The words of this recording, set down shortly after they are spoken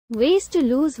Ways to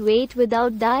lose weight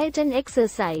without diet and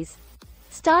exercise.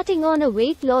 Starting on a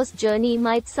weight loss journey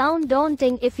might sound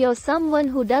daunting if you're someone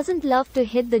who doesn't love to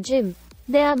hit the gym.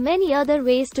 There are many other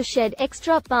ways to shed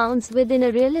extra pounds within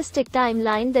a realistic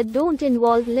timeline that don't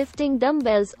involve lifting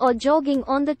dumbbells or jogging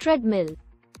on the treadmill.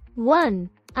 1.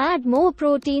 Add more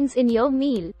proteins in your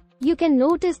meal. You can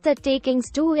notice that taking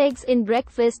 2 eggs in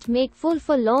breakfast make full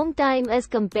for long time as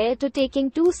compared to taking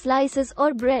 2 slices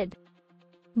or bread.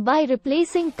 By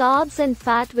replacing carbs and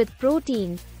fat with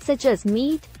protein, such as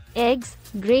meat, eggs,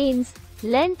 grains,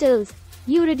 lentils,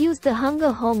 you reduce the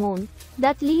hunger hormone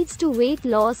that leads to weight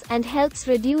loss and helps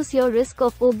reduce your risk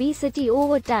of obesity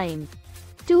over time.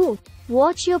 2.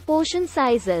 Watch your portion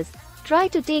sizes. Try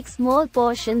to take small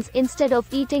portions instead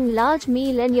of eating large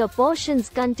meal, and your portions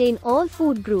contain all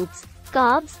food groups,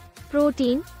 carbs,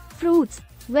 protein, fruits,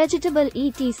 vegetable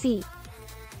etc.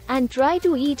 And try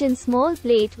to eat in small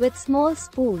plate with small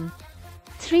spoon.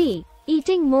 3.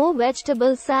 Eating more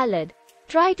vegetable salad.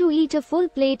 Try to eat a full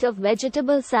plate of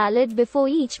vegetable salad before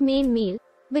each main meal,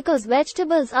 because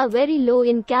vegetables are very low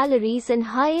in calories and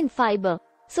high in fiber,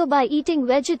 so by eating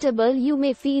vegetable you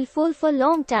may feel full for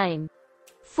long time.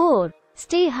 4.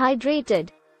 Stay hydrated.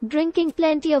 Drinking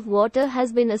plenty of water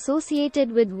has been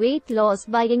associated with weight loss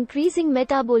by increasing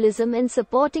metabolism and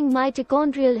supporting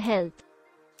mitochondrial health.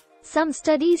 Some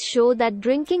studies show that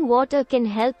drinking water can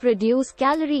help reduce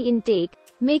calorie intake,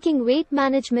 making weight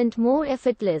management more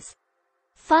effortless.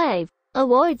 5.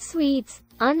 Avoid sweets,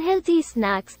 unhealthy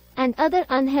snacks, and other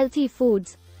unhealthy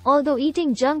foods. Although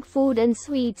eating junk food and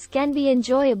sweets can be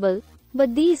enjoyable,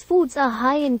 but these foods are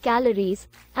high in calories,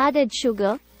 added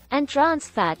sugar, and trans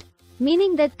fat,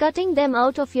 meaning that cutting them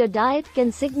out of your diet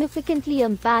can significantly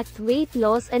impact weight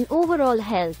loss and overall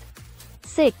health.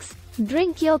 6.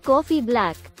 Drink your coffee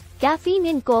black. Caffeine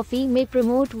in coffee may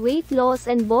promote weight loss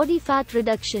and body fat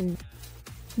reduction.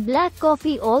 Black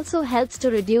coffee also helps to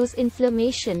reduce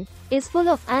inflammation, is full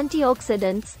of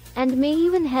antioxidants, and may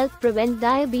even help prevent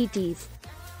diabetes.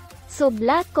 So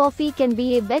black coffee can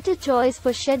be a better choice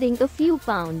for shedding a few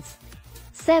pounds.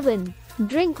 7.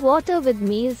 Drink water with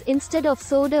meals instead of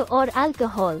soda or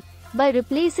alcohol. By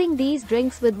replacing these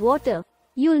drinks with water,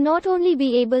 you'll not only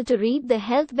be able to reap the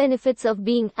health benefits of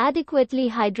being adequately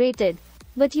hydrated,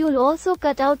 but you'll also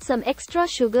cut out some extra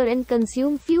sugar and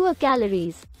consume fewer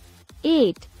calories.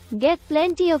 8. Get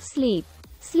plenty of sleep.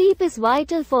 Sleep is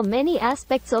vital for many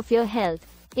aspects of your health,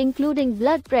 including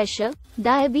blood pressure,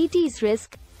 diabetes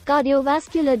risk,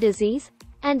 cardiovascular disease,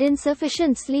 and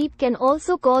insufficient sleep can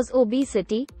also cause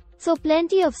obesity, so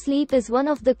plenty of sleep is one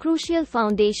of the crucial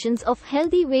foundations of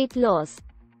healthy weight loss.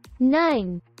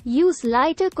 9. Use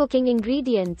lighter cooking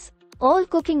ingredients. All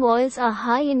cooking oils are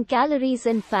high in calories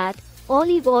and fat.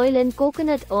 Olive oil and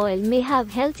coconut oil may have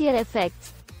healthier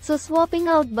effects, so swapping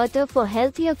out butter for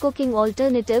healthier cooking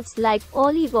alternatives like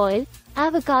olive oil,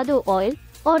 avocado oil,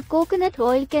 or coconut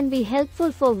oil can be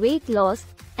helpful for weight loss,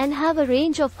 and have a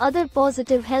range of other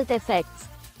positive health effects.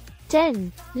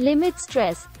 10. Limit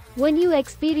stress. When you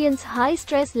experience high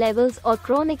stress levels or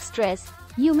chronic stress,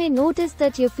 you may notice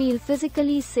that you feel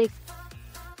physically sick.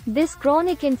 This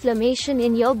chronic inflammation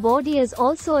in your body is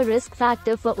also a risk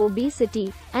factor for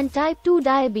obesity and type 2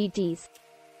 diabetes.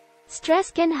 Stress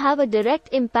can have a direct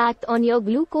impact on your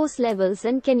glucose levels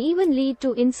and can even lead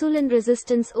to insulin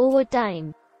resistance over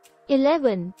time.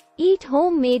 11. Eat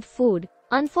homemade food.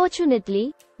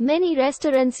 Unfortunately, many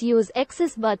restaurants use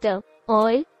excess butter,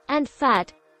 oil, and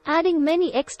fat, adding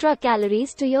many extra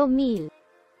calories to your meal.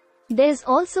 There's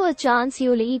also a chance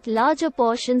you'll eat larger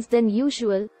portions than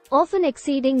usual, often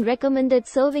exceeding recommended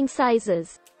serving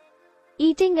sizes.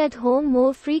 Eating at home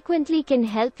more frequently can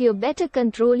help you better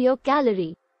control your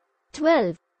calorie.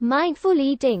 12. Mindful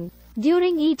eating.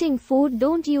 During eating food,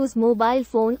 don't use mobile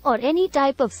phone or any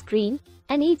type of screen,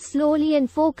 and eat slowly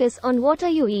and focus on what are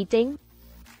you eating.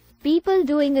 People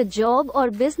doing a job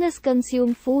or business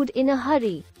consume food in a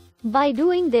hurry. By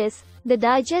doing this, the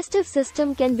digestive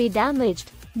system can be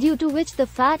damaged, due to which the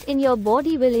fat in your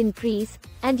body will increase,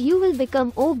 and you will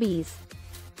become obese.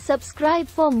 Subscribe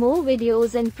for more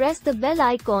videos and press the bell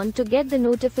icon to get the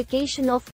notification of